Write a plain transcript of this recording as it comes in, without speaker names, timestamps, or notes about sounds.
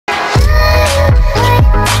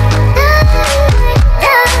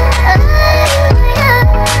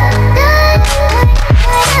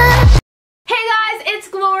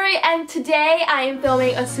I am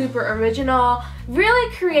filming a super original,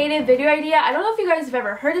 really creative video idea. I don't know if you guys have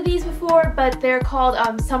ever heard of these before, but they're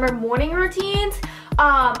called summer morning routines.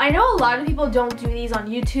 I know a lot of people don't do these on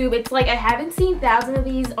YouTube. It's like I haven't seen thousands of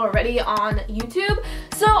these already on YouTube.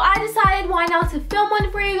 So I decided why not to film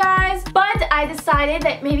one for you guys. But I decided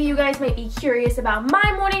that maybe you guys might be curious about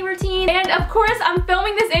my morning routine. And of course, I'm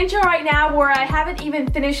filming this intro right now where I haven't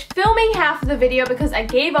even finished filming half of the video because I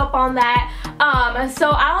gave up on that.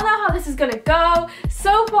 So I don't know how this is gonna go.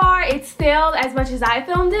 So far, it's failed as much as I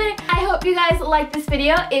filmed it. I hope you guys like this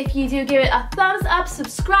video. If you do, give it a thumbs up,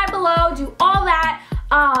 subscribe below, do all that.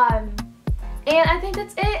 And I think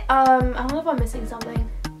that's it. I don't know if I'm missing something.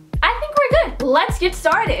 I think we're good. Let's get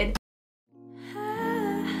started.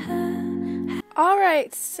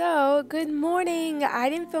 Alright, so good morning. I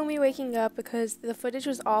didn't film me waking up because the footage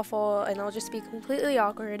was awful and it'll just be completely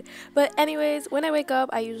awkward. But anyways, when I wake up,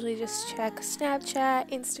 I usually just check Snapchat,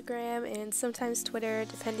 Instagram, and sometimes Twitter,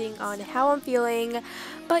 depending on how I'm feeling.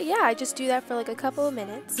 But yeah, I just do that for like a couple of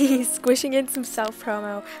minutes. Squishing in some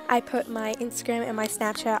self-promo. I put my Instagram and my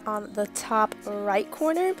Snapchat on the top right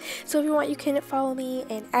corner. So if you want, you can follow me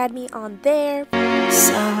and add me on there.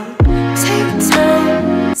 So take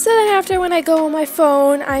time. So then after, when I go on my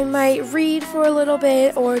phone, I might read for a little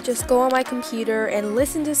bit or just go on my computer and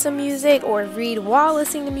listen to some music or read while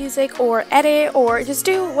listening to music or edit or just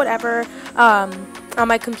do whatever on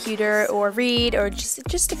my computer or read, or it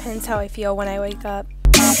just depends how I feel when I wake up.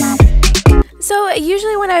 So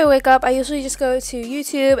usually when I wake up, I usually just go to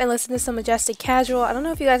YouTube and listen to some Majestic Casual. I don't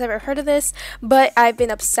know if you guys have ever heard of this, but I've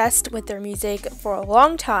been obsessed with their music for a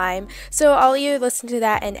long time. So I'll either listen to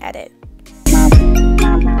that and edit.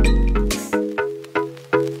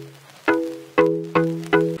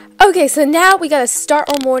 Okay, so now we gotta start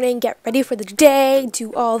our morning, get ready for the day,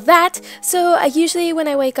 do all that. So usually when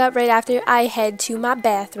I wake up right after, I head to my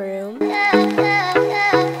bathroom.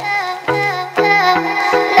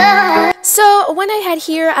 So when I head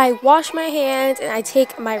here, I wash my hands and I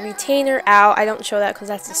take my retainer out. I don't show that because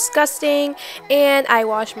that's disgusting. And I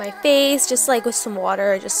wash my face just like with some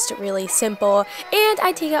water, just really simple. And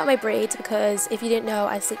I take out my braids because if you didn't know,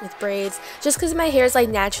 I sleep with braids just because my hair is like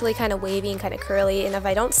naturally kind of wavy and kind of curly. And if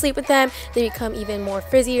I don't sleep with them, they become even more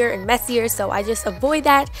frizzier and messier. So I just avoid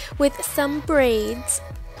that with some braids.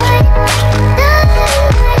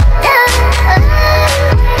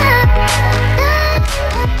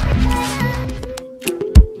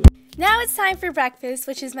 Now it's time for breakfast,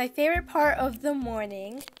 which is my favorite part of the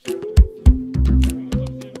morning.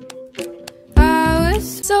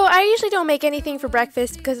 So I usually don't make anything for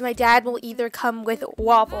breakfast because my dad will either come with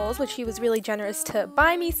waffles, which he was really generous to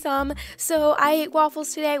buy me some. So I ate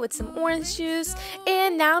waffles today with some orange juice,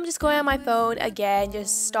 and now I'm just going on my phone again,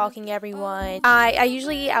 just stalking everyone. I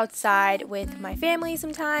usually eat outside with my family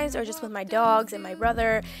sometimes, or just with my dogs and my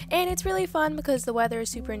brother, and it's really fun because the weather is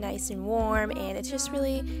super nice and warm, and it's just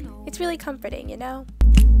really comforting, you know?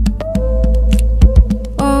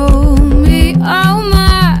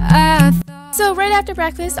 So right after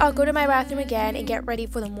breakfast, I'll go to my bathroom again and get ready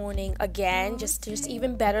for the morning again, just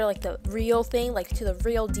even better, like the real thing, like to the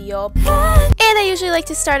real deal. And I usually like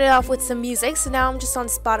to start it off with some music, so now I'm just on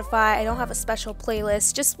Spotify. I don't have a special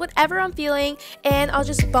playlist, just whatever I'm feeling, and I'll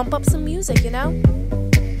just bump up some music, you know?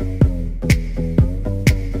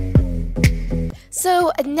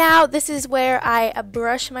 So now this is where I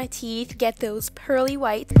brush my teeth, get those pearly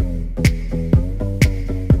whites.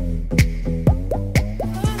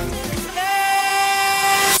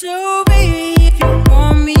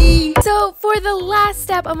 So for the last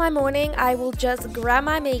step of my morning, I will just grab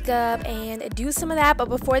my makeup and do some of that. But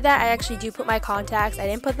before that, I actually do put my contacts. I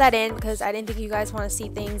didn't put that in because I didn't think you guys want to see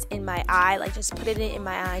things in my eye, like just put it in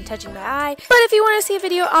my eye and touching my eye. But if you want to see a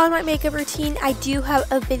video on my makeup routine, I do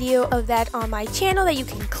have a video of that on my channel that you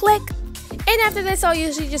can click. And after this, I'll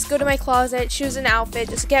usually just go to my closet, choose an outfit,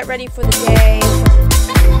 just get ready for the day.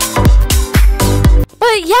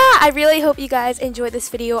 But yeah, I really hope you guys enjoyed this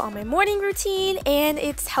video on my morning routine and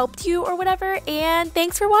it's helped you or whatever, and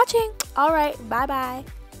thanks for watching. Alright, bye-bye.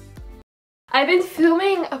 I've been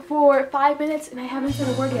filming for 5 minutes and I haven't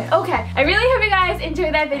said a word yet. Okay, I really hope you guys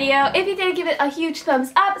enjoyed that video. If you did, give it a huge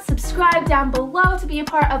thumbs up, subscribe down below to be a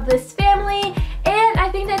part of this family, and I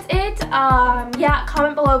think that's it. Yeah,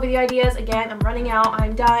 comment below video ideas. Again, I'm running out,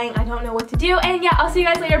 I'm dying, I don't know what to do, and yeah, I'll see you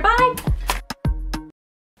guys later, bye!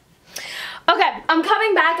 Okay, I'm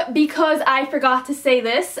coming back because I forgot to say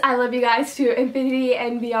this. I love you guys to infinity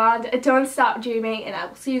and beyond. Don't stop dreaming, and I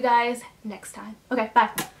will see you guys next time. Okay, bye.